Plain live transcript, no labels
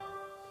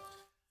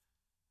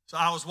So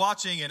I was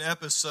watching an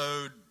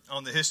episode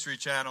on the History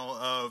Channel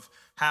of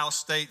how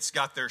states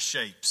got their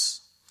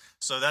shapes.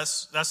 So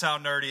that's how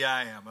nerdy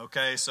I am,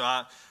 okay? So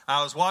I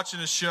was watching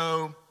a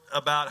show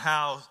about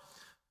how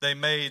they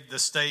made the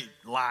state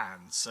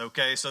lines,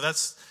 okay?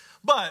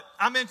 But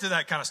I'm into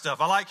that kind of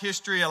stuff. I like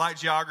history, I like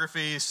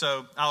geography,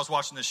 so I was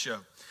watching this show.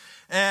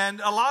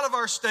 And a lot of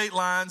our state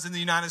lines in the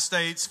United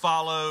States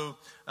follow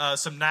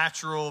some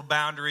natural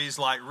boundaries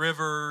like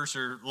rivers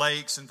or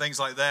lakes and things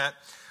like that.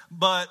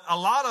 But a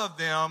lot of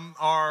them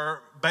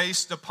are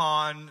based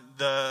upon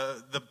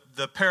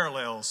the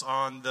parallels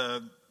on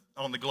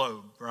the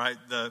globe, right?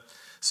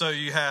 So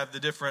you have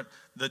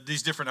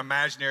these different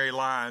imaginary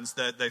lines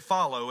that they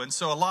follow, and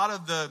so a lot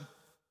of the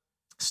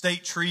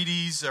state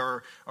treaties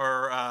or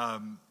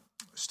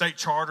state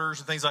charters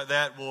and things like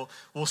that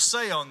will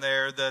say on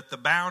there that the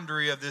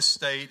boundary of this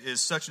state is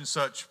such and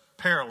such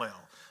parallel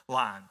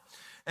line,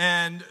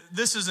 and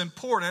this is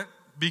important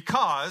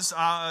because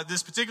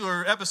this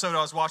particular episode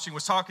I was watching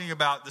was talking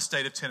about the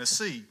state of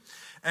Tennessee.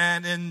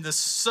 And in the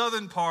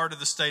southern part of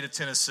the state of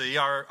Tennessee,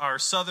 our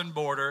southern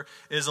border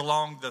is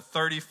along the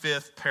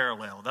 35th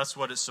parallel. That's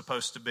what it's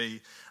supposed to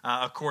be,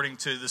 according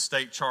to the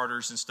state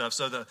charters and stuff.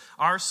 So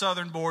our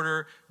southern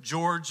border,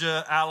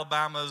 Georgia,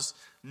 Alabama's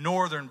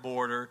northern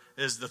border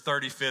is the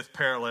 35th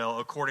parallel,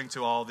 according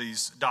to all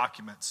these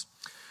documents.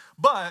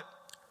 But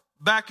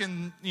back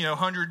in, a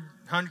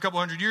couple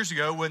hundred years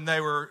ago, when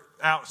they were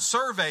out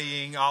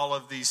surveying all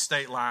of these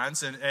state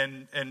lines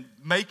and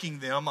making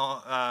them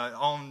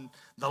on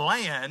the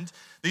land,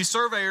 these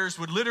surveyors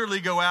would literally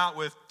go out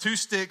with two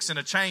sticks and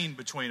a chain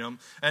between them,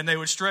 and they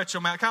would stretch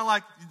them out, kind of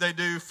like they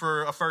do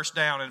for a first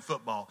down in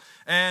football.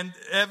 And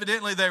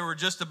evidently they were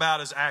just about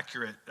as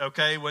accurate,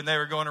 okay, when they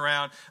were going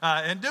around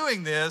and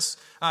doing this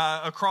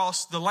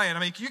across the land.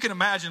 I mean, you can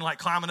imagine like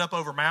climbing up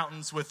over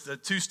mountains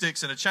with two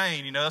sticks and a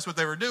chain. That's what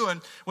they were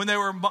doing when they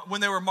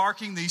were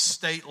marking these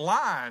state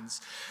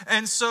lines.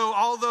 And so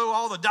although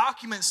all the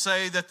documents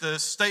say that the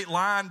state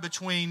line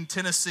between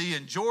Tennessee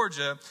and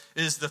Georgia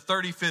is the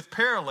 35th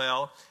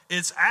parallel,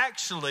 it's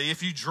actually,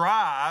 if you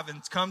drive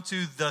and come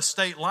to the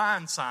state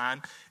line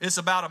sign, it's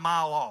about a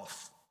mile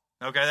off.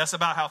 Okay, that's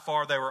about how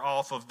far they were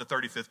off of the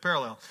 35th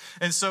parallel.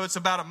 And so it's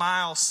about a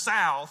mile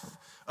south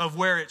of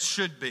where it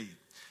should be.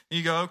 And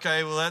you go,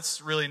 okay, well,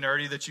 that's really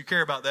nerdy that you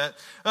care about that.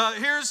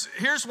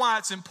 Here's why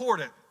it's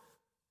important.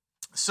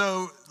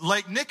 So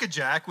Lake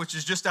Nickajack, which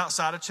is just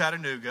outside of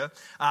Chattanooga,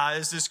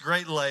 is this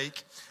great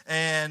lake,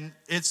 and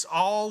it's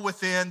all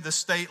within the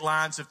state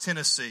lines of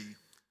Tennessee,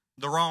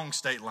 the wrong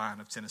state line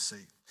of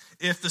Tennessee.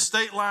 If the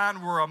state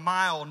line were a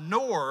mile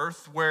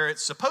north where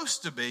it's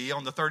supposed to be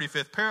on the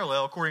 35th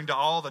parallel, according to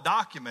all the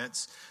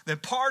documents, then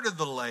part of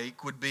the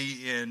lake would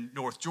be in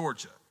North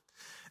Georgia.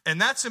 And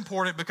that's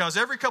important because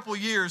every couple of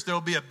years there will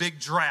be a big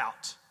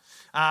drought.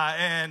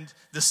 And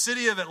the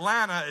city of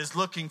Atlanta is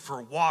looking for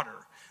water.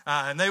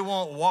 And they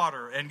want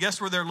water. And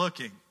guess where they're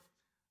looking?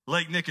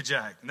 Lake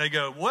Nickajack. And they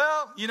go,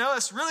 well,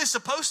 it's really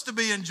supposed to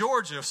be in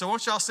Georgia, so why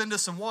don't y'all send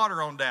us some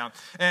water on down?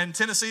 And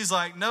Tennessee's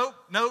like, nope,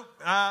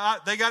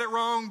 they got it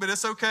wrong, but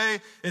it's okay.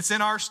 It's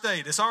in our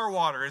state. It's our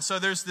water. And so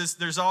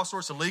there's all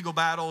sorts of legal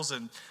battles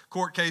and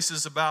court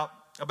cases about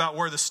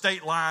where the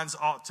state lines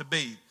ought to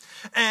be.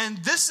 And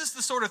this is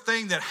the sort of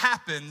thing that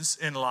happens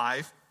in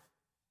life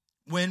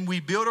when we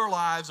build our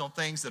lives on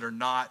things that are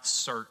not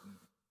certain.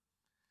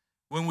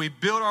 When we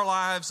build our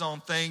lives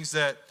on things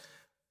that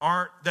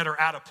are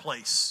out of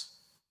place,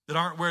 that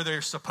aren't where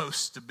they're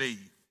supposed to be.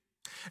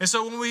 And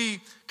so when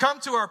we come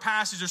to our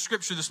passage of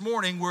Scripture this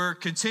morning, we're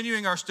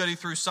continuing our study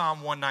through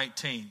Psalm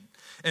 119.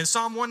 And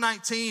Psalm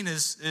 119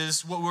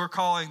 is what we're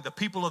calling the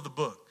people of the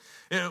book.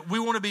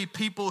 We want to be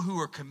people who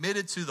are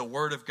committed to the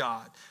Word of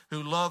God,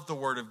 who love the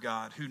Word of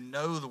God, who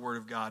know the Word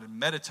of God and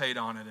meditate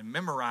on it and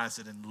memorize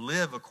it and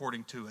live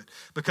according to it.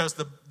 Because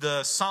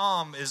the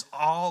Psalm is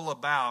all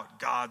about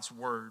God's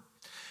Word.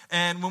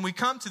 And when we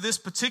come to this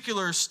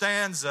particular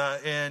stanza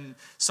in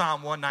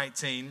Psalm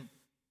 119,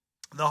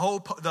 the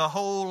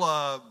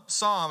whole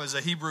psalm is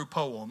a Hebrew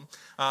poem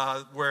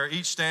where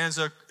each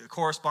stanza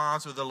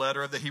corresponds with a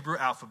letter of the Hebrew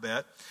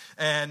alphabet.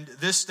 And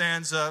this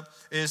stanza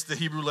is the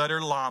Hebrew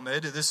letter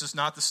Lamed. This is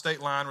not the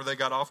state line where they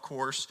got off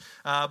course,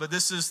 but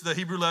this is the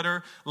Hebrew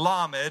letter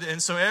Lamed.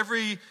 And so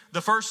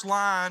the first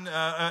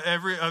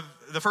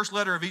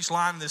letter of each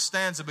line in this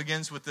stanza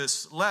begins with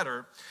this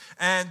letter.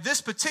 And this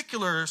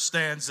particular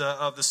stanza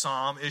of the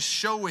psalm is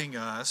showing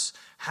us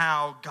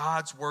how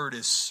God's word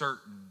is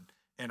certain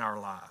in our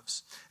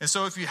lives. And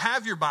so if you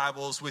have your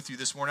Bibles with you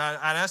this morning,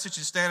 I'd ask that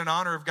you stand in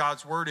honor of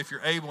God's word if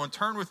you're able, and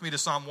turn with me to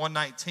Psalm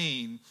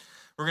 119.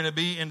 We're going to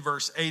be in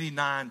verse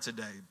 89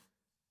 today.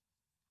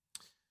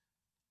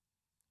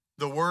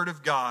 The word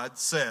of God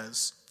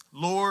says,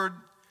 Lord,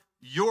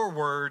 your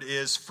word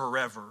is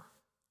forever.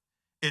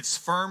 It's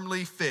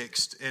firmly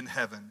fixed in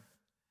heaven.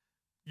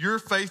 Your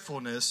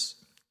faithfulness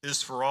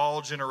is for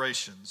all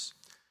generations.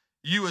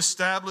 You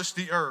established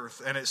the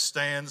earth and it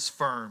stands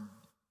firm.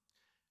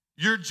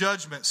 Your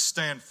judgments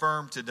stand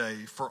firm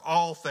today, for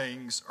all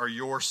things are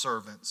your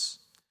servants.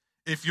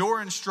 If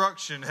your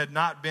instruction had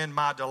not been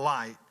my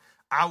delight,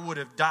 I would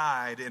have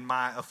died in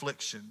my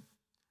affliction.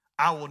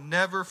 I will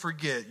never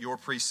forget your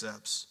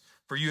precepts,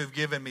 for you have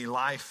given me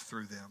life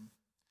through them.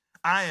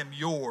 I am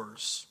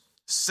yours.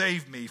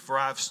 Save me, for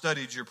I have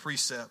studied your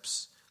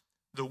precepts.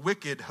 The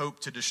wicked hope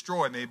to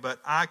destroy me, but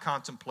I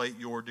contemplate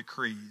your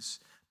decrees.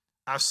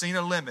 I've seen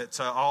a limit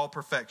to all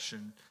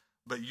perfection,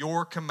 but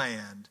your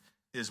command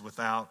is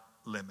without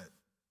limit.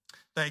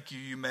 Thank you.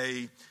 You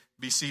may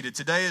be seated.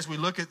 Today, as we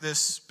look at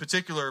this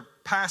particular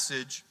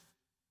passage,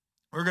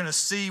 we're going to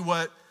see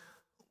what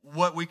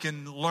we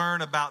can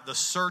learn about the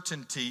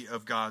certainty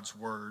of God's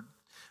word.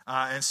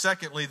 And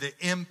secondly, the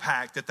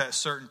impact that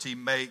certainty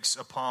makes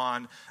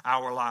upon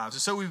our lives.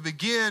 And so we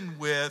begin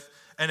with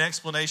an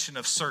explanation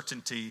of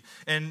certainty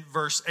in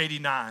verse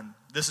 89.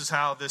 This is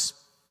how this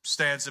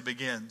stanza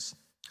begins.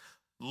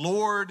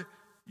 Lord,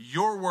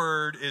 your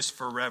word is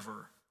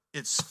forever.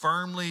 It's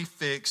firmly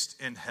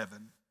fixed in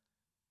heaven.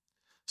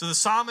 So the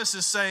psalmist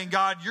is saying,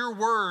 God, your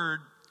word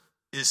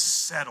is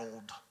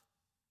settled.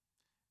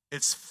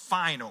 It's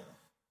final.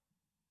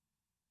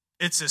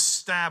 It's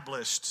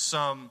established,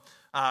 some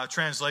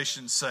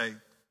translations say.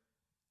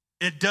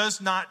 It does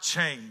not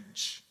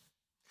change.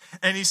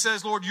 And he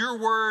says, Lord, your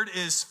word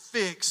is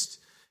fixed.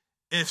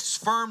 It's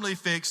firmly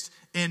fixed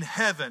in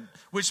heaven,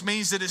 which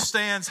means that it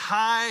stands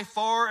high,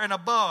 far, and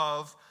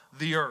above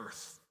the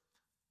earth.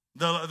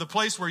 The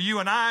place where you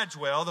and I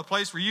dwell, the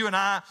place where you and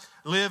I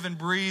live and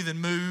breathe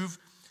and move.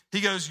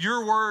 He goes,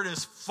 your word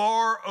is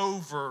far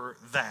over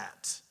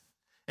that.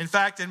 In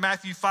fact, in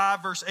Matthew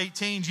 5, verse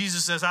 18,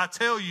 Jesus says, I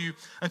tell you,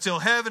 until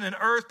heaven and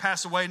earth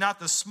pass away, not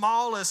the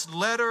smallest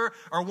letter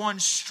or one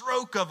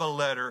stroke of a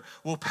letter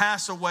will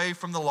pass away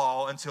from the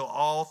law until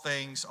all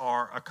things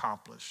are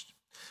accomplished.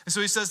 And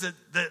so he says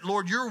that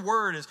Lord, your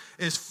word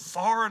is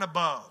far and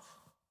above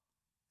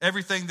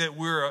everything that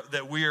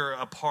we're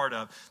a part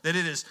of, that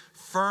it is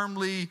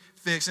firmly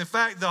fixed. In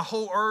fact, the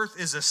whole earth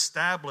is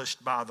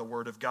established by the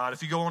word of God.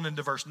 If you go on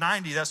into verse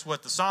 90, that's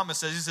what the psalmist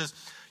says. He says,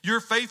 your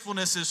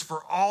faithfulness is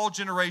for all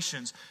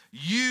generations.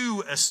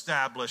 You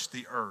established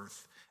the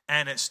earth,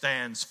 and it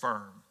stands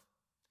firm.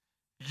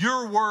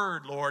 Your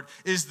word, Lord,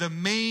 is the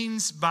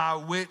means by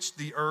which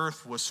the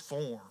earth was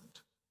formed.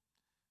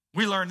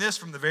 We learn this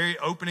from the very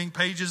opening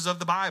pages of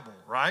the Bible,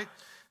 right?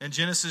 In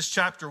Genesis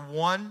chapter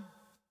 1,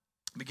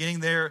 beginning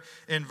there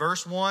in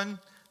verse 1,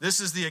 this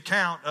is the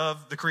account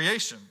of the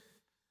creation.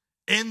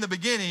 In the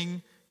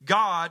beginning,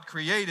 God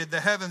created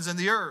the heavens and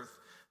the earth.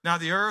 Now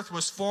the earth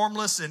was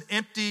formless and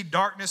empty.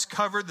 Darkness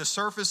covered the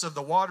surface of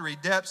the watery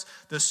depths.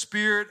 The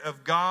Spirit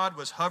of God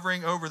was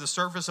hovering over the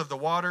surface of the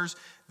waters.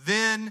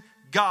 Then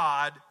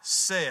God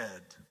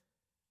said,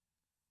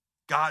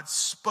 God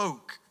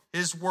spoke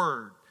his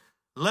word,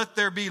 let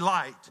there be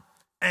light,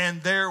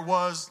 and there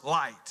was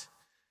light.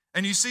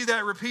 And you see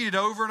that repeated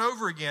over and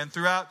over again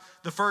throughout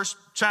the first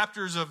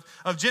chapters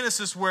of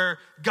Genesis, where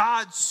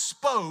God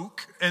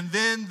spoke and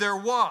then there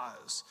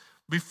was.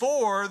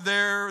 Before,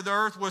 the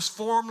earth was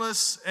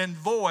formless and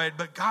void,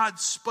 but God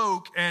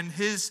spoke, and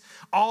his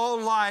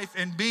all life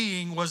and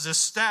being was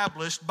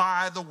established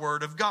by the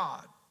word of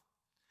God.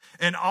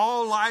 And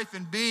all life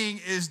and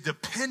being is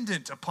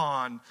dependent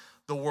upon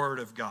the word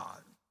of God.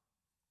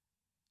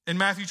 In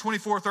Matthew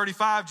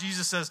 24:35,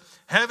 Jesus says,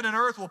 heaven and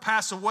earth will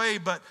pass away,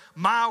 but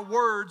my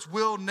words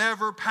will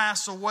never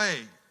pass away.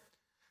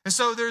 And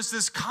so there's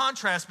this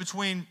contrast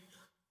between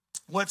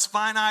what's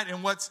finite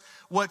and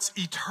what's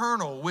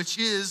eternal, which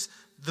is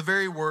the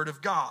very word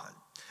of God.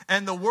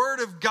 And the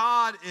word of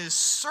God is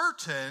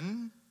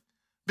certain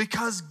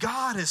because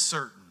God is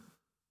certain.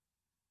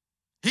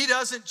 He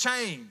doesn't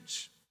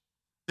change.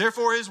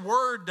 Therefore, his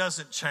word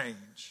doesn't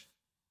change.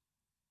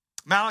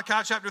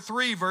 Malachi chapter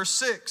 3, verse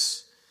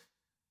 6.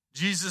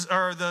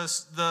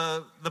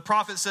 The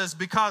prophet says,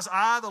 because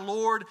I, the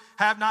Lord,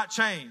 have not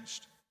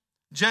changed.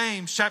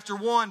 James chapter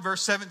 1,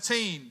 verse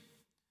 17.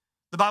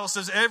 The Bible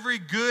says, every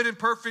good and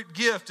perfect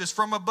gift is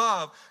from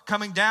above,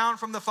 coming down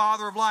from the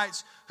Father of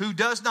lights, who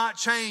does not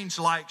change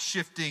like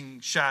shifting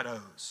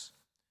shadows.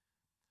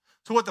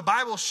 So what the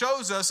Bible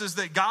shows us is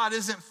that God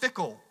isn't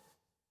fickle,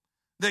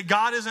 that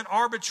God isn't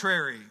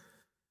arbitrary,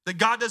 that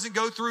God doesn't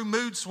go through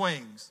mood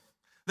swings,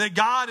 that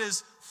God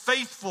is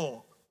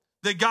faithful,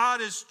 that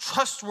God is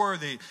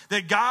trustworthy,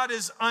 that God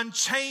is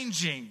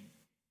unchanging.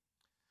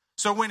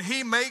 So when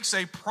he makes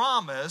a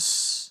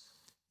promise,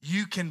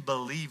 you can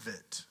believe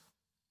it.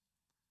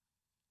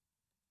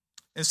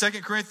 In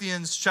 2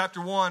 Corinthians chapter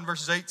 1,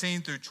 verses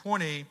 18 through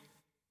 20,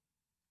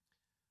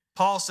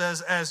 Paul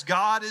says, as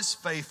God is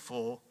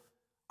faithful,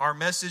 our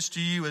message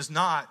to you is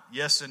not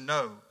yes and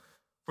no.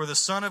 For the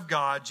Son of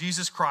God,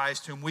 Jesus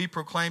Christ, whom we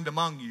proclaimed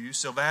among you,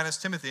 Silvanus,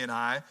 Timothy, and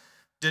I,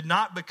 did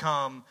not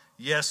become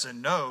yes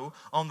and no.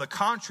 On the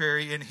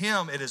contrary, in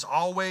him it is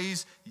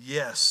always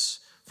yes.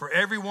 For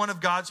every one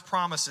of God's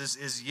promises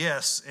is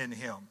yes in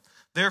him.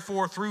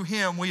 Therefore, through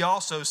him we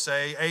also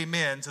say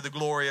amen to the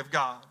glory of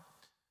God.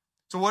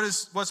 So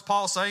what's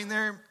Paul saying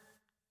there?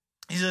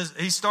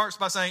 He starts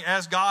by saying,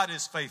 as God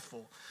is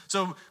faithful.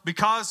 So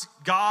because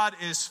God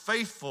is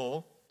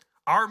faithful,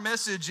 our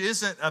message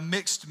isn't a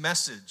mixed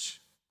message.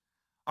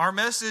 Our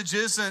message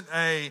isn't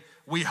a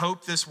we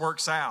hope this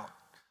works out.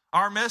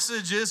 Our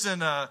message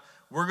isn't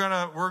we're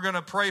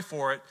gonna pray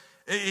for it.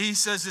 He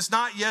says it's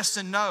not yes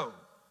and no.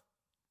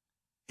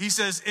 He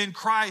says in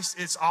Christ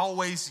it's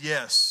always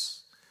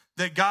yes.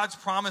 That God's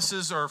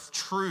promises are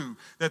true,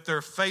 that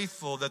they're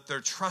faithful, that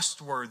they're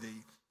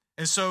trustworthy.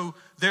 And so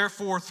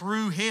therefore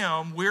through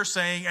him we're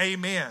saying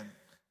amen.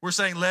 We're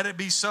saying let it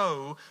be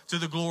so to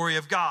the glory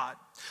of God.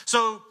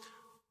 So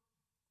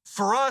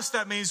for us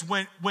that means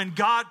when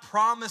God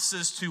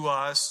promises to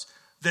us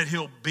that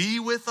he'll be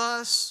with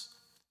us,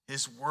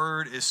 his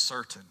word is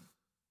certain.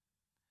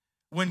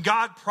 When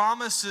God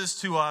promises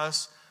to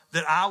us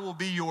that I will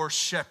be your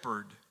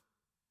shepherd,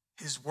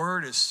 his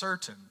word is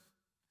certain.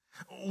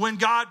 When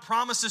God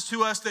promises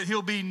to us that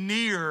he'll be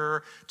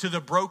near to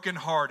the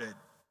brokenhearted,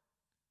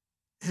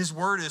 his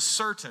word is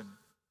certain.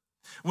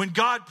 When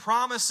God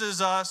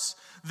promises us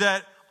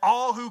that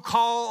all who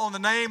call on the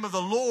name of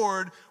the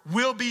Lord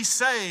will be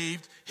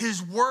saved,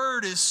 his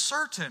word is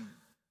certain.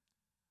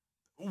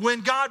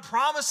 When God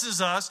promises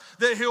us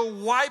that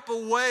he'll wipe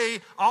away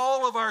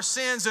all of our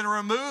sins and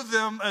remove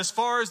them as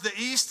far as the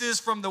east is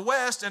from the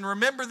west and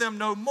remember them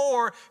no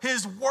more,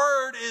 his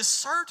word is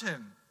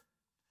certain.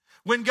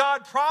 When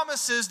God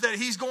promises that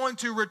he's going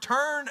to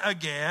return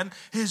again,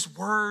 his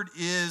word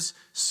is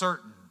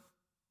certain.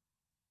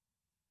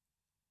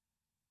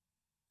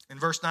 In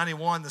verse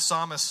 91, the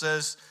psalmist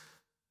says,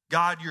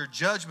 God, your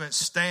judgments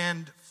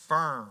stand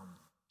firm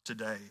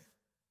today,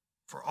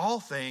 for all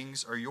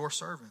things are your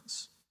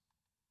servants.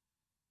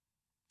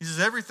 He says,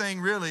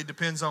 everything really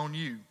depends on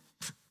you.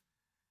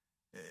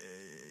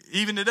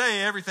 Even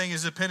today, everything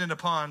is dependent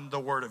upon the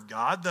word of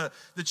God.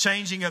 The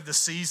changing of the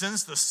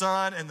seasons, the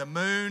sun and the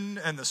moon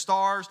and the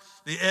stars,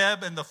 the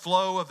ebb and the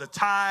flow of the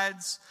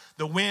tides,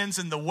 the winds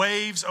and the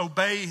waves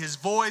obey his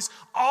voice.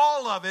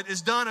 All of it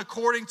is done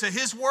according to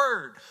his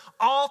word.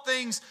 All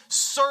things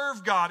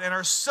serve God and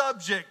are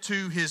subject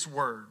to his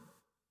word.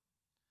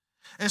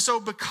 And so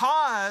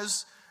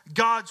because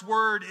God's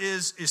word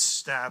is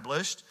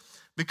established,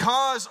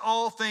 because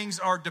all things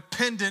are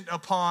dependent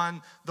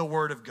upon the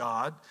word of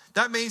God,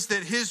 that means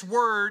that his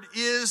word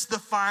is the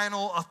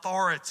final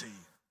authority.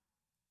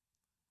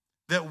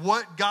 That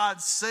what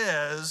God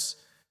says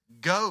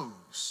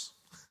goes.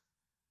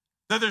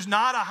 That there's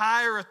not a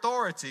higher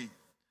authority.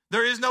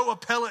 There is no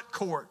appellate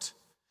court.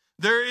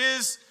 There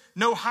is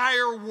no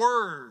higher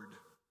word.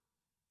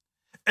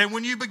 And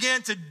when you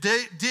begin to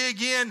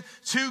dig in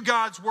to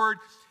God's word,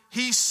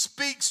 he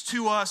speaks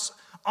to us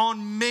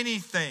on many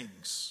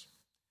things.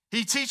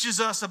 He teaches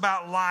us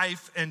about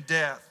life and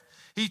death.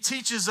 He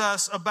teaches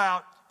us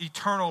about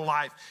eternal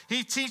life.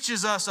 He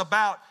teaches us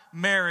about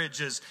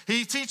marriages.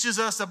 He teaches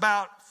us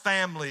about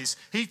families.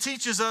 He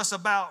teaches us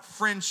about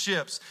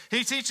friendships.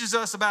 He teaches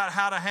us about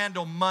how to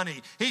handle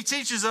money. He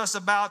teaches us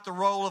about the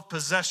role of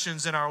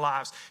possessions in our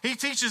lives. He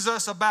teaches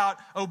us about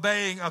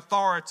obeying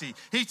authority.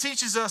 He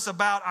teaches us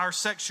about our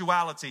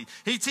sexuality.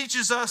 He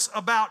teaches us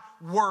about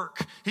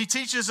work. He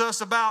teaches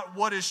us about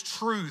what is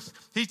truth.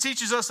 He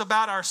teaches us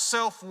about our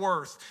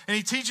self-worth. And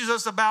he teaches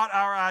us about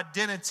our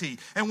identity.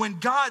 And when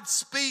God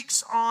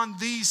speaks on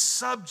these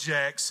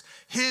subjects,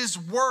 his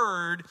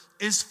word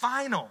is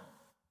final.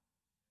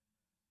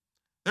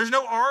 There's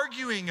no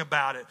arguing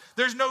about it.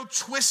 There's no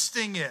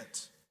twisting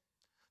it.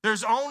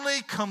 There's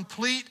only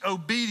complete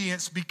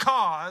obedience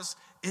because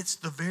it's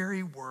the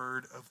very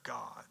word of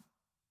God.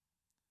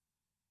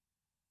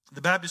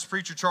 The Baptist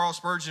preacher Charles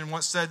Spurgeon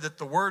once said that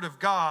the word of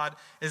God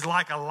is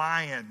like a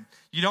lion.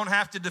 You don't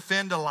have to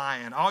defend a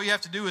lion. All you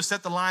have to do is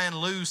set the lion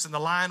loose and the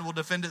lion will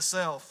defend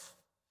itself.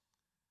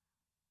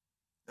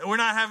 We're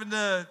not having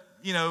to,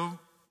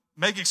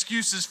 make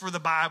excuses for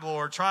the Bible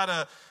or try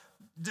to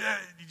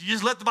you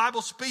just let the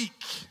Bible speak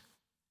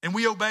and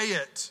we obey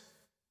it.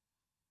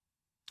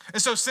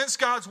 And so since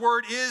God's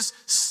word is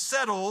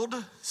settled,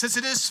 since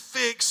it is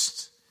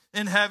fixed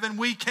in heaven,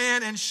 we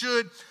can and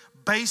should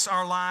base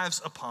our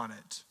lives upon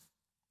it.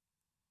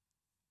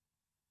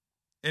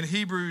 In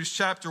Hebrews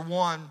chapter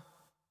 1,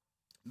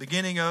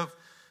 beginning of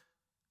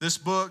this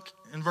book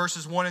in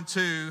verses 1 and 2,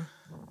 the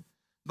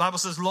Bible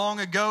says, long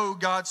ago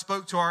God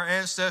spoke to our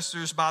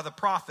ancestors by the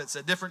prophets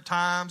at different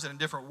times and in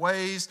different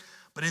ways.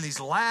 But in these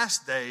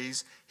last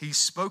days, he's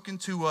spoken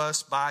to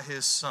us by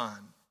his Son.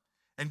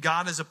 And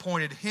God has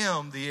appointed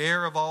him the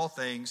heir of all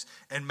things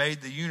and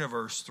made the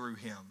universe through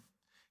him.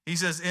 He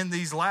says, in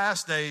these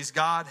last days,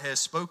 God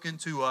has spoken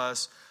to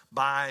us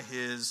by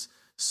his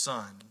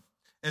Son.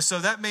 And so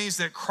that means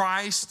that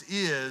Christ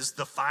is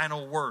the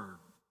final word.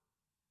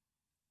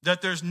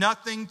 That there's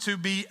nothing to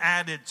be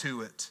added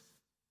to it.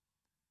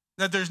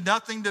 That there's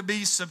nothing to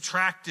be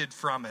subtracted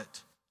from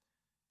it.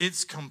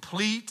 It's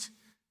complete.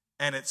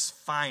 And it's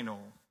final,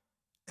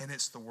 and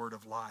it's the word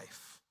of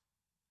life.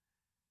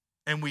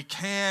 And we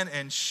can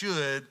and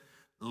should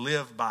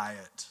live by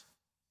it.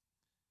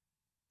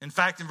 In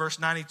fact, in verse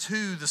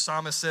 92, the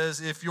psalmist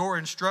says, if your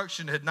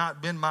instruction had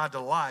not been my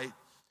delight,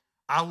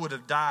 I would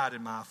have died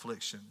in my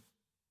affliction.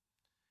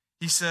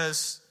 He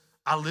says,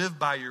 I live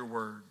by your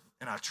word,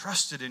 and I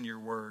trusted in your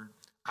word.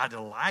 I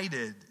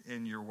delighted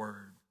in your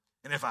word.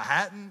 And if I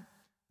hadn't,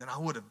 then I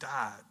would have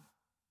died.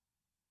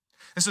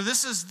 And so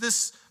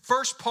this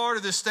first part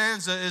of this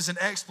stanza is an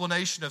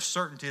explanation of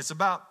certainty. It's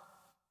about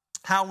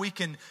how we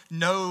can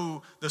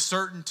know the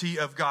certainty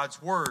of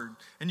God's word.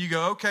 And you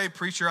go, okay,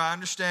 preacher, I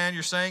understand.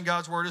 You're saying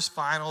God's word is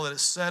final, that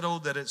it's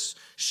settled, that it's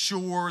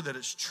sure, that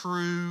it's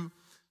true.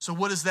 So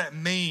what does that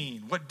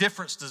mean? What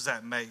difference does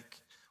that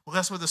make? Well,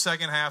 that's what the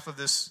second half of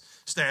this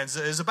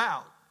stanza is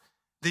about.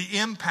 The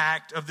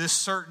impact of this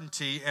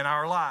certainty in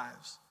our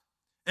lives.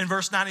 In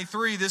verse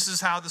 93, this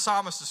is how the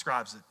psalmist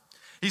describes it.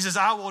 He says,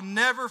 I will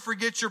never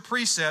forget your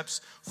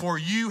precepts, for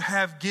you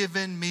have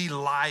given me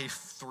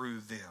life through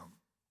them.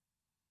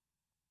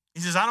 He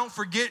says, I don't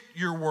forget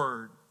your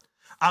word.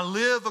 I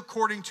live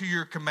according to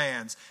your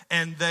commands,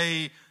 and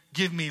they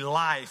give me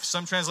life.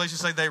 Some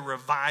translations say they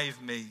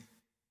revive me.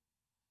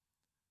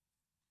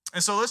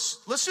 And so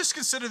let's just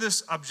consider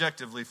this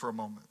objectively for a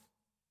moment.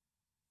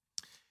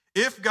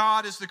 If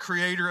God is the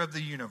creator of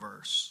the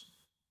universe,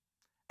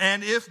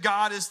 and if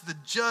God is the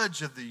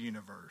judge of the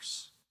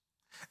universe,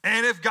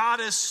 and if God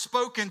has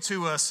spoken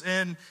to us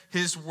in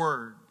his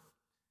word,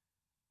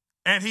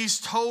 and he's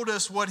told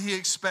us what he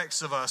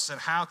expects of us and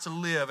how to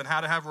live and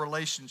how to have a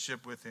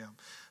relationship with him,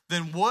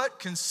 then what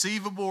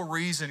conceivable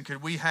reason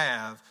could we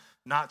have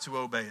not to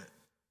obey it?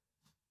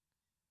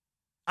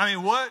 I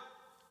mean, why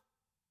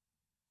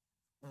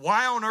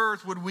on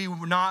earth would we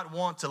not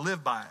want to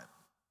live by it?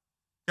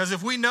 Because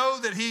if we know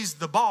that he's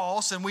the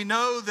boss and we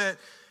know that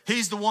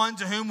he's the one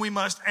to whom we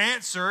must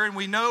answer, and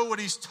we know what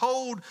he's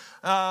told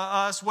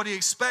us, what he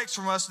expects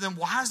from us, then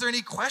why is there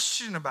any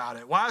question about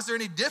it? Why is there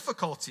any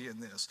difficulty in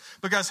this?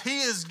 Because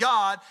he is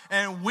God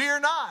and we're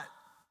not.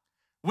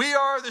 We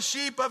are the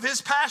sheep of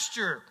his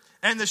pasture,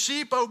 and the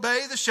sheep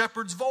obey the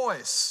shepherd's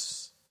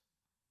voice.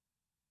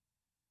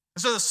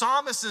 And so the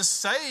psalmist is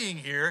saying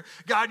here,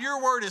 God,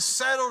 your word is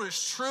settled,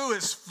 it's true,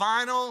 it's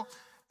final.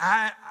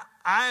 I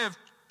am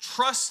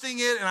trusting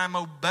it and I'm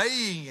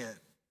obeying it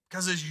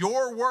because it's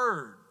your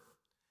word.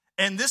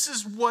 And this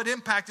is what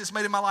impact it's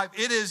made in my life.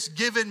 It has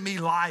given me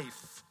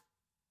life.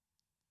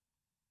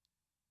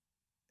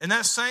 And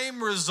that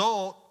same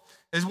result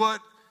is what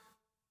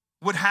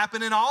would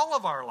happen in all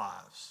of our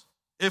lives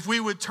if we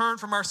would turn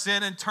from our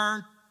sin and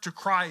turn to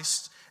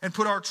Christ and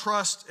put our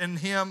trust in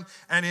him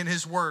and in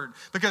his word.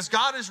 Because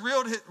God has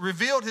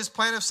revealed his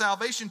plan of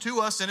salvation to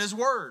us in his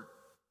word.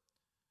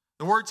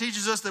 The word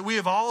teaches us that we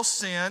have all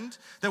sinned,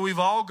 that we've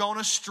all gone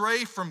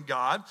astray from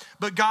God,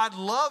 but God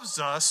loves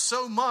us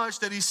so much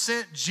that he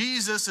sent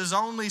Jesus, his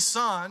only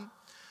son,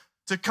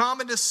 to come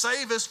and to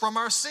save us from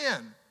our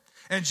sin.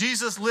 And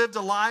Jesus lived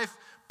a life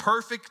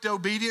perfect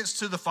obedience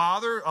to the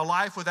Father, a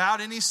life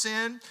without any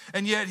sin,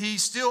 and yet he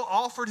still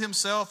offered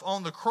himself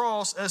on the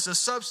cross as a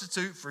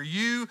substitute for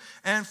you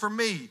and for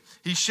me.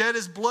 He shed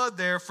his blood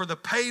there for the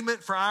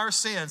payment for our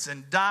sins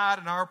and died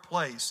in our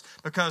place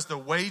because the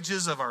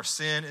wages of our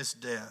sin is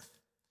death.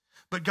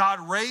 But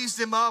God raised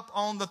him up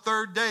on the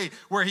third day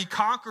where he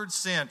conquered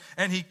sin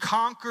and he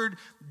conquered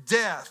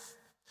death.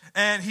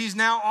 And he's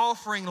now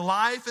offering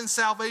life and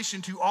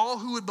salvation to all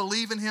who would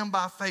believe in him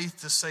by faith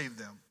to save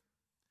them.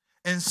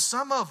 And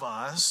some of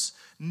us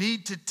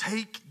need to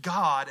take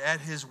God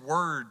at his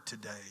word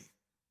today.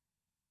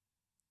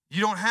 You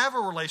don't have a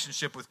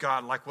relationship with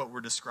God like what we're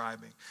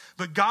describing.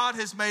 But God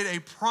has made a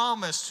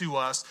promise to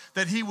us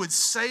that he would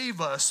save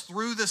us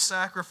through the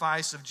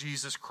sacrifice of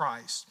Jesus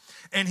Christ.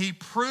 And he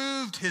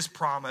proved his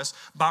promise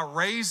by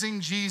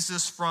raising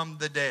Jesus from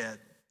the dead.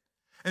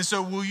 And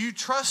so will you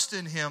trust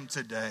in him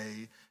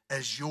today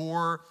as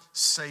your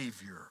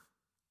Savior?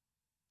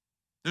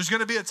 There's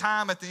going to be a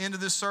time at the end of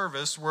this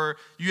service where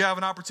you have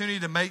an opportunity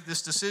to make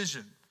this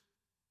decision.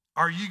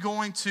 Are you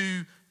going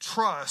to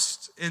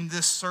trust in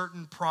this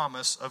certain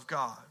promise of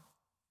God?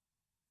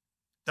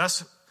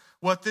 That's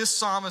what this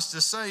psalmist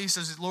is saying. He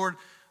says, Lord,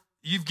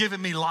 you've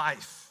given me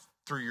life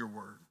through your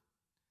word.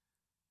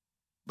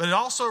 But it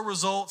also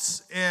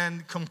results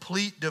in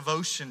complete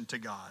devotion to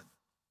God.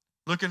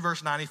 Look in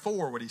verse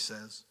 94 what he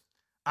says.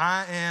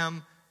 I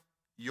am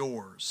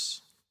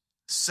yours.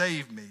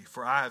 Save me,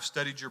 for I have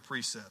studied your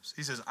precepts.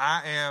 He says,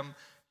 I am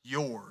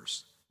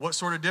yours. What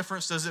sort of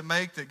difference does it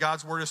make that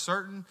God's word is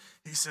certain?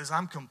 He says,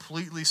 I'm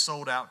completely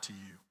sold out to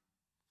you.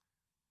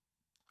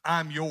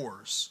 I'm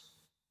yours.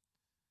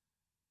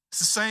 It's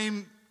the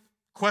same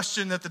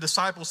question that the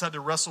disciples had to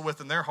wrestle with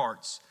in their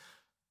hearts.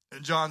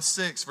 In John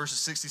 6, verses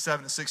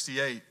 67 and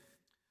 68.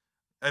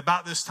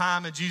 About this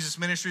time in Jesus'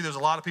 ministry, there's a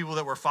lot of people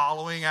that were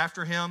following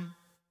after him.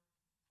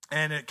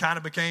 And it kind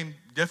of became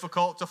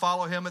difficult to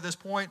follow him at this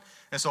point.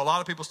 And so a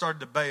lot of people started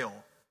to bail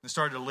and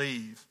started to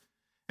leave.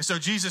 And so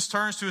Jesus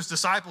turns to his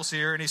disciples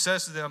here and he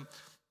says to them,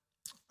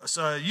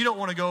 so you don't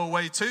want to go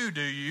away too,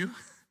 do you?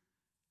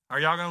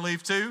 Are y'all going to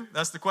leave too?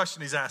 That's the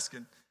question he's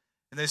asking.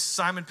 And then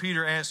Simon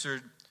Peter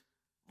answered,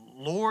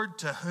 Lord,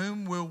 to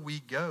whom will we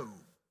go?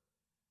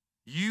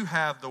 You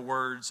have the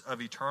words of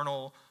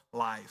eternal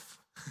life.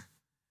 You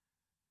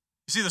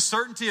see, the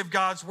certainty of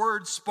God's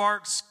word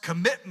sparks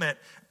commitment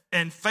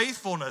and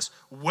faithfulness.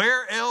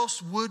 Where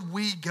else would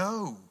we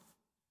go?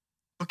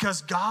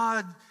 Because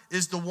God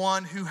is the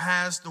one who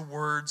has the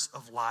words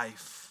of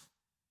life.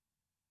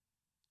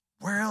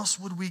 Where else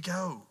would we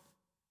go?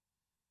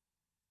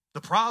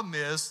 The problem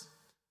is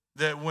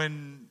that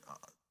when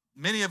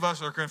many of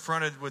us are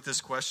confronted with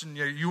this question,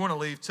 you want to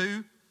leave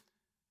too?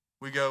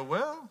 We go,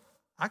 well,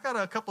 I got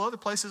a couple other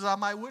places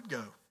I would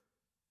go.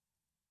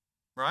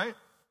 Right?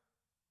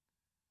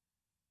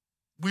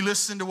 We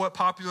listen to what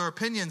popular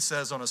opinion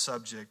says on a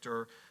subject,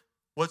 or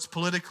what's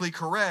politically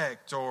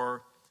correct,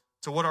 or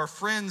to what our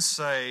friends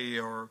say,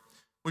 or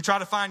we try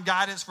to find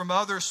guidance from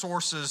other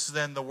sources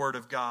than the Word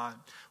of God.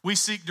 We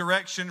seek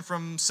direction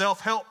from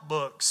self-help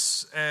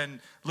books and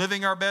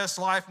Living Our Best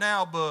Life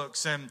Now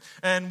books,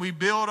 and we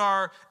build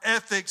our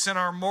ethics and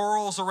our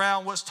morals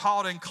around what's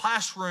taught in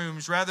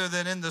classrooms rather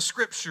than in the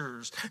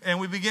Scriptures, and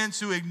we begin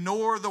to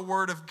ignore the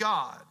Word of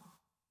God.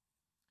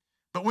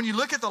 But when you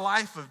look at the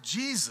life of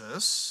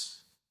Jesus,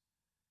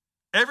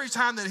 every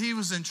time that he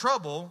was in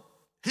trouble,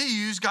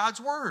 he used God's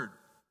Word.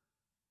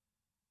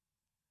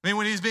 I mean,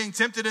 when he's being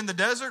tempted in the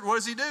desert, what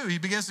does he do? He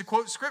begins to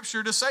quote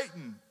Scripture to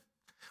Satan.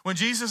 When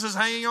Jesus is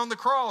hanging on the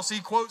cross, he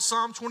quotes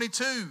Psalm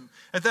 22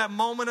 at that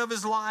moment of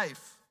his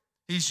life.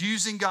 He's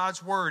using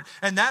God's Word.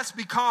 And that's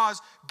because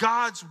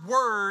God's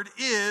Word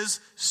is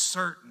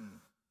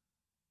certain.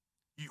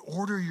 You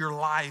order your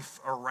life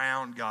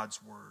around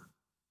God's Word.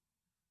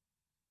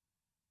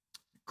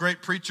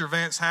 Great preacher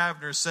Vance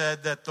Havner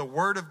said that the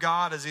Word of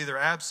God is either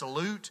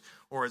absolute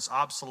or it's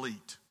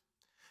obsolete.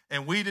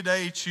 And we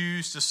today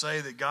choose to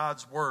say that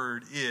God's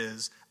Word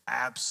is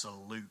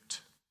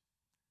absolute.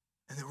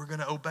 And that we're going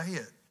to obey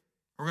it.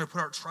 We're going to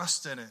put our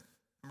trust in it.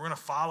 And we're going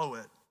to follow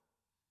it.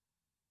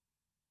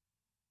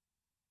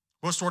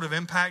 What sort of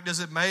impact does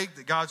it make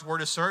that God's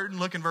Word is certain?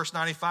 Look in verse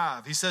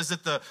 95. He says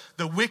that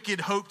the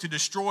wicked hope to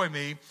destroy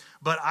me,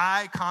 but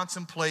I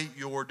contemplate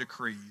your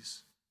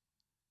decrees.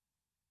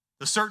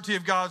 The certainty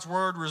of God's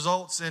Word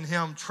results in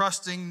him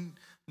trusting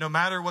no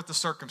matter what the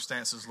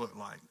circumstances look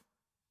like.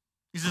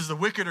 He says, the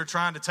wicked are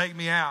trying to take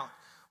me out,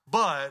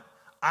 but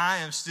I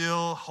am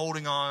still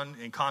holding on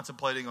and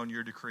contemplating on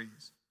your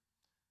decrees.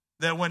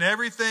 That when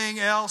everything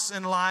else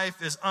in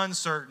life is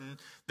uncertain,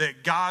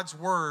 that God's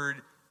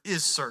Word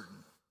is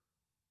certain.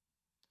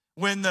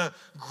 When the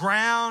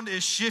ground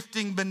is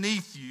shifting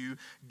beneath you,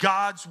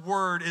 God's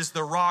Word is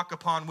the rock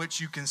upon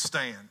which you can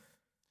stand.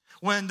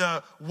 When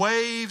the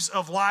waves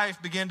of life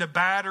begin to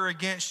batter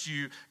against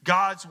you,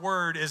 God's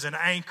Word is an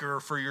anchor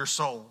for your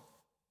soul.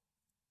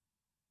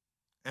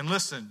 And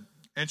listen,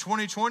 in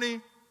 2020,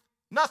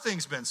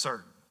 nothing's been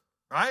certain,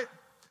 right?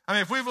 I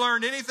mean, if we've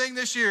learned anything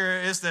this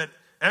year, it's that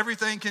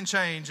everything can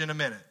change in a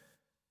minute.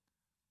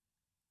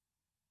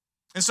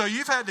 And so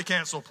you've had to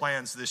cancel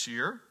plans this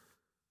year.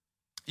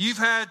 You've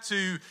had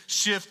to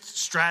shift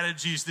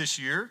strategies this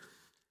year.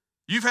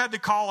 You've had to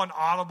call an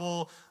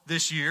audible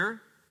this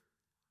year.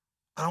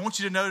 But I want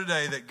you to know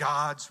today that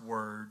God's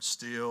Word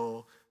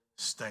still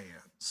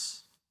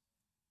stands.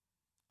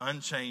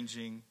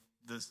 Unchanging,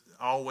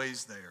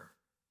 always there.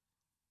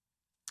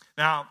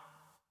 Now,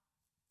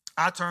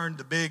 I turned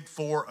the big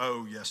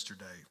 4-0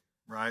 yesterday,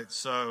 right?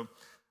 So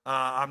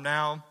I'm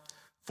now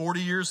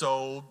 40 years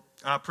old.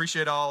 I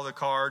appreciate all the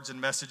cards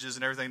and messages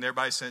and everything that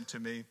everybody sent to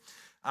me.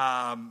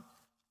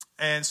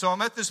 And so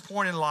I'm at this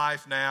point in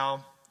life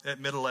now, at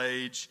middle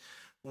age,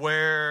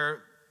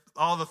 where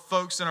all the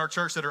folks in our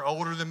church that are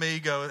older than me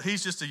go,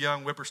 he's just a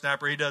young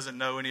whippersnapper. He doesn't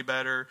know any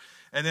better.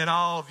 And then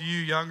all of you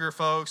younger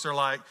folks are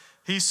like,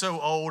 he's so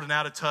old and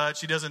out of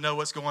touch. He doesn't know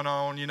what's going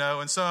on, you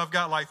know. And so I've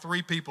got like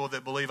 3 people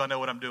that believe I know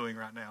what I'm doing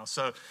right now.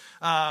 So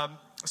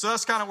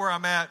that's kind of where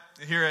I'm at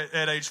here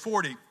at age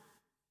 40.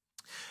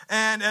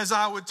 And as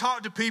I would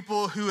talk to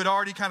people who had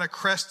already kind of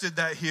crested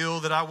that hill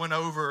that I went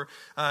over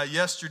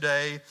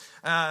yesterday,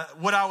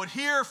 what I would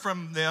hear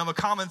from them, a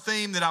common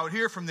theme that I would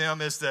hear from them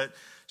is that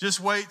just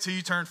wait till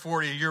you turn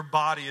 40, your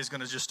body is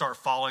going to just start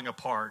falling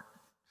apart.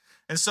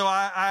 And so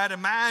I had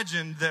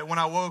imagined that when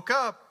I woke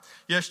up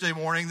yesterday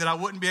morning that I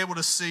wouldn't be able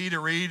to see to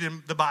read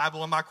in the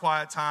Bible in my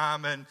quiet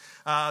time, and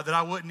that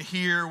I wouldn't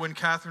hear when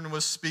Catherine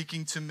was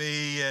speaking to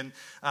me, and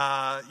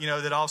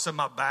that all of a sudden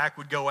my back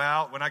would go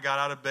out when I got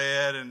out of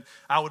bed, and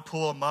I would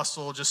pull a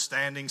muscle just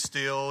standing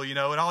still, and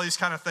all these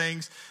kind of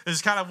things. This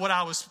is kind of what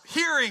I was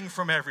hearing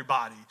from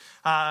everybody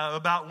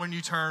about when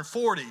you turn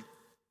 40.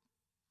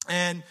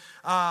 And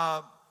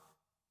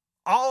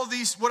all of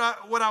these, what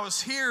I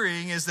was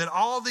hearing is that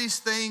all these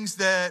things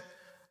that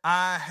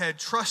I had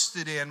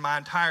trusted in my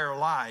entire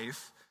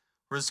life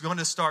was going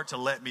to start to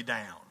let me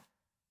down.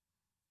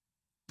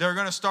 They're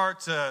going to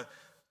start to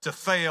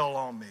fail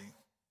on me.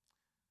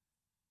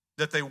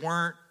 That they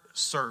weren't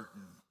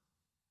certain.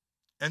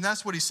 And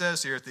that's what he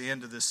says here at the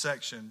end of this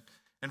section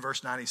in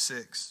verse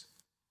 96.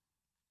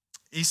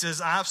 He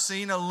says, I've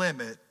seen a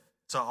limit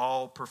to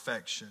all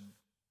perfection.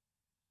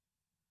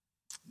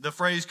 The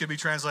phrase could be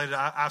translated,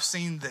 I've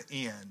seen the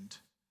end.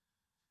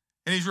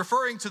 And he's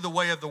referring to the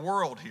way of the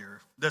world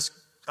here. That's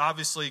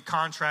obviously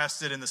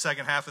contrasted in the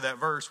second half of that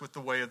verse with the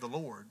way of the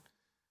Lord.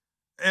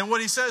 And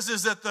what he says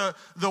is that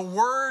the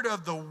word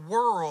of the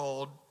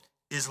world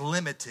is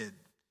limited.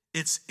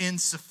 It's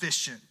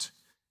insufficient.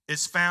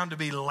 It's found to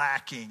be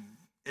lacking.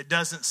 It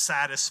doesn't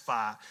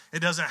satisfy. It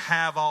doesn't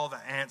have all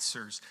the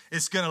answers.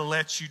 It's going to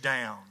let you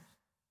down.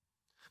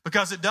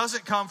 Because it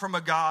doesn't come from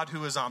a God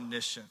who is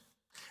omniscient.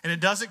 And it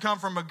doesn't come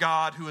from a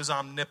God who is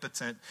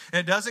omnipotent. And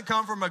it doesn't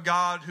come from a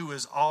God who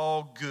is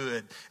all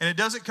good. And it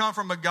doesn't come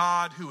from a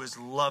God who is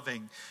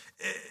loving.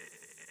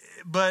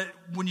 But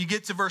when you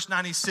get to verse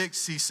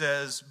 96, he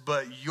says,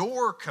 but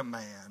your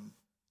command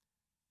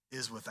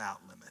is without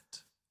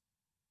limit.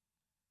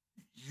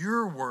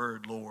 Your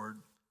word, Lord,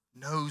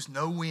 knows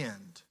no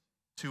end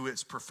to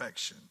its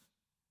perfection.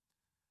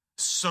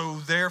 So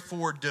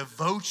therefore,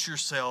 devote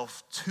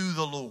yourself to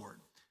the Lord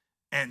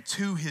and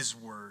to his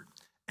word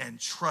and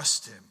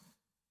trust him.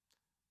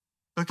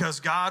 Because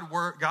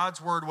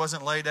God's word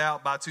wasn't laid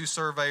out by two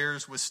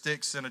surveyors with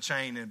sticks and a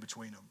chain in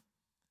between them.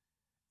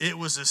 It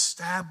was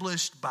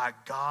established by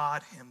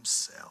God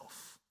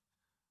himself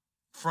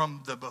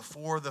from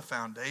before the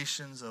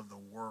foundations of the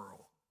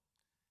world.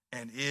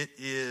 And it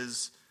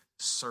is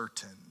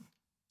certain.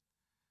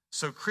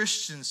 So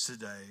Christians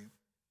today,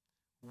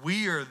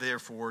 we are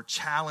therefore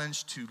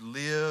challenged to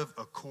live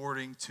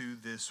according to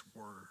this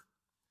word.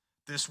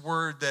 This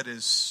word that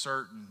is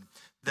certain,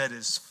 that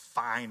is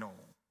final.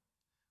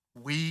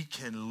 We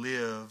can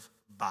live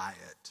by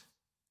it.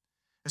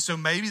 And so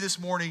maybe this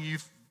morning you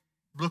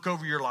look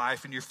over your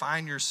life and you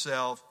find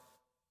yourself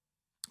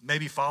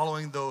maybe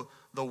following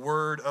the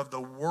word of the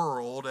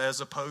world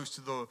as opposed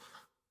to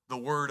the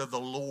word of the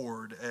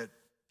Lord at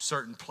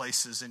certain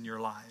places in your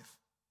life.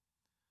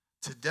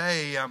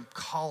 Today, I'm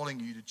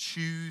calling you to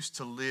choose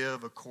to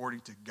live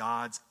according to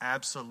God's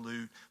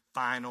absolute,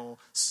 final,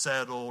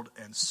 settled,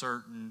 and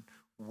certain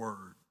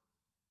word.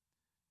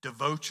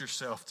 Devote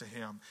yourself to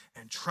him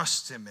and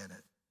trust him in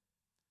it,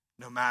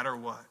 no matter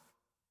what.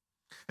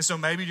 And so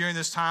maybe during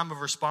this time of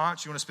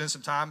response, you want to spend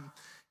some time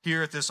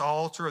here at this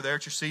altar or there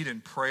at your seat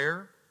in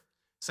prayer,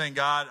 saying,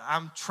 God,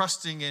 I'm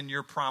trusting in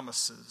your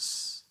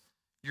promises.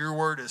 Your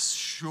word is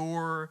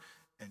sure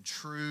and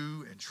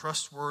true and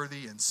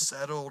trustworthy and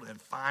settled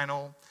and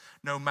final.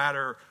 No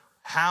matter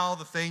how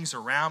the things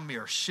around me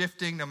are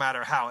shifting, no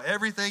matter how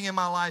everything in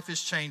my life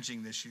is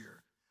changing this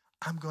year,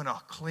 I'm going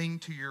to cling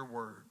to your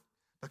word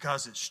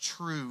because it's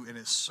true and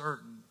it's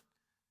certain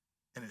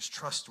and it's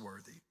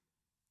trustworthy.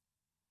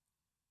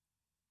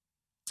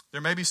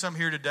 There may be some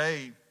here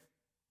today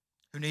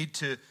who need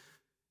to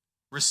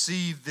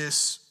receive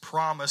this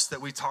promise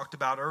that we talked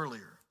about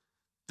earlier,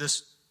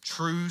 this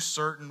true,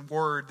 certain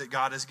word that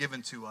God has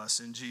given to us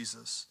in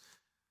Jesus,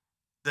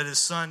 that his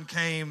son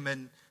came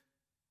and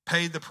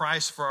paid the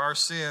price for our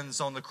sins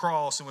on the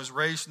cross and was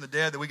raised from the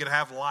dead that we could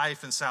have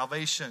life and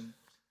salvation.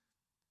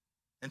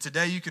 And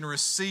today you can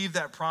receive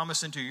that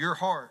promise into your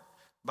heart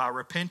by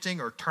repenting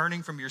or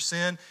turning from your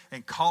sin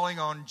and calling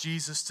on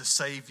Jesus to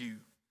save you.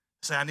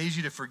 Say, I need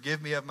you to forgive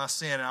me of my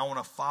sin, and I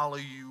want to follow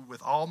you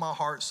with all my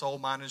heart, soul,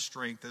 mind, and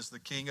strength as the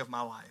king of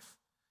my life.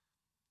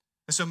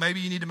 And so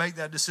maybe you need to make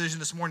that decision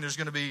this morning. There's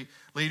going to be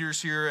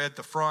leaders here at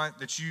the front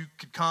that you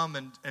could come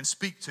and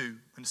speak to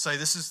and say,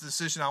 this is the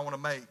decision I want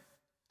to make.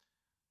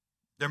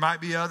 There might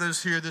be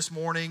others here this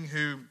morning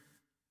who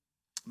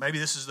maybe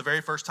this is the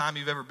very first time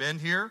you've ever been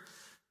here.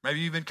 Maybe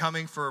you've been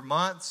coming for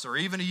months or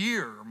even a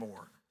year or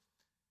more.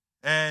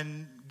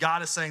 And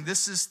God is saying,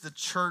 this is the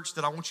church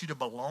that I want you to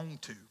belong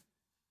to.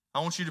 I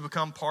want you to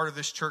become part of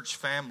this church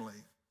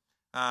family.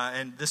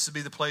 And this will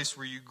be the place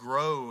where you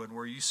grow and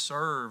where you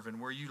serve and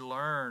where you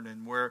learn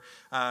and where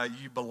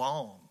you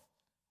belong.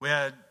 We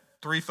had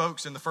 3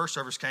 folks in the first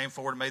service came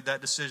forward and made that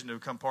decision to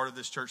become part of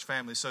this church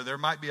family. So there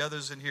might be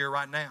others in here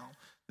right now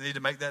that need to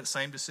make that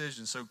same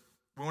decision. So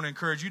we want to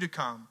encourage you to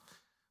come.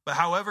 But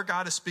however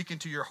God is speaking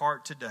to your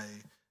heart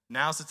today,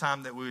 now's the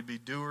time that we would be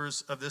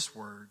doers of this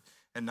word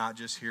and not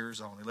just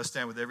hearers only. Let's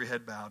stand with every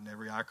head bowed and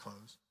every eye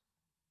closed.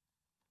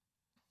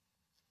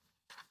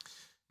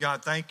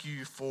 God, thank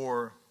you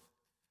for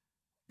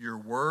your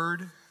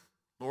word,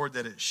 Lord,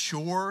 that it's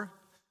sure,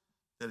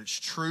 that it's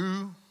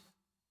true,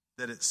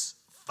 that it's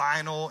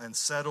final and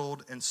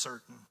settled and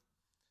certain.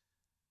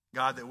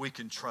 God, that we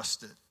can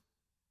trust it.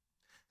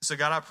 So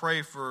God, I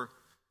pray for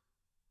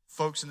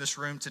folks in this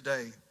room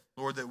today,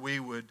 Lord, that we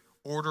would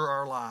order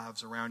our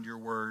lives around your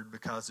word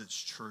because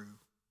it's true,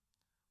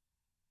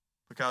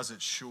 because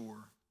it's sure.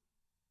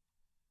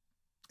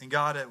 And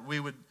God, that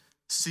we would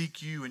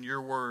seek you and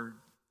your word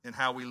in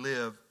how we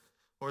live,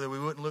 or that we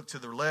wouldn't look to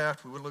the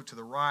left, we wouldn't look to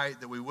the right,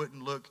 that we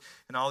wouldn't look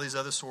in all these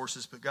other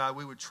sources, but God,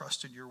 we would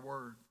trust in your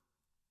word.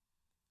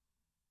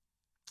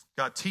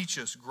 God, teach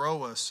us,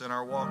 grow us in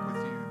our walk with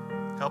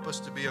you. Help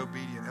us to be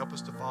obedient. Help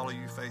us to follow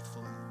you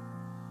faithfully.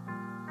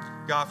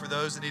 God, for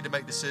those that need to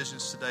make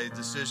decisions today,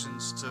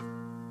 decisions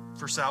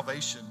for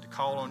salvation, to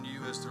call on you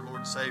as their Lord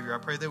and Savior, I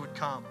pray they would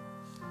come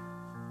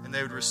and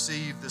they would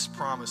receive this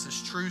promise,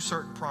 this true,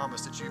 certain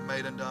promise that you've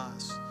made unto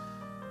us,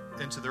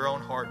 into their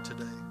own heart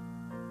today.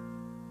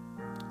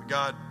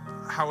 God,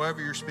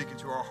 however you're speaking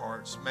to our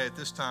hearts, may at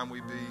this time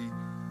we be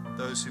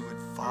those who would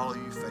follow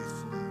you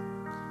faithfully.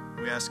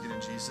 We ask it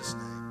in Jesus'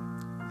 name.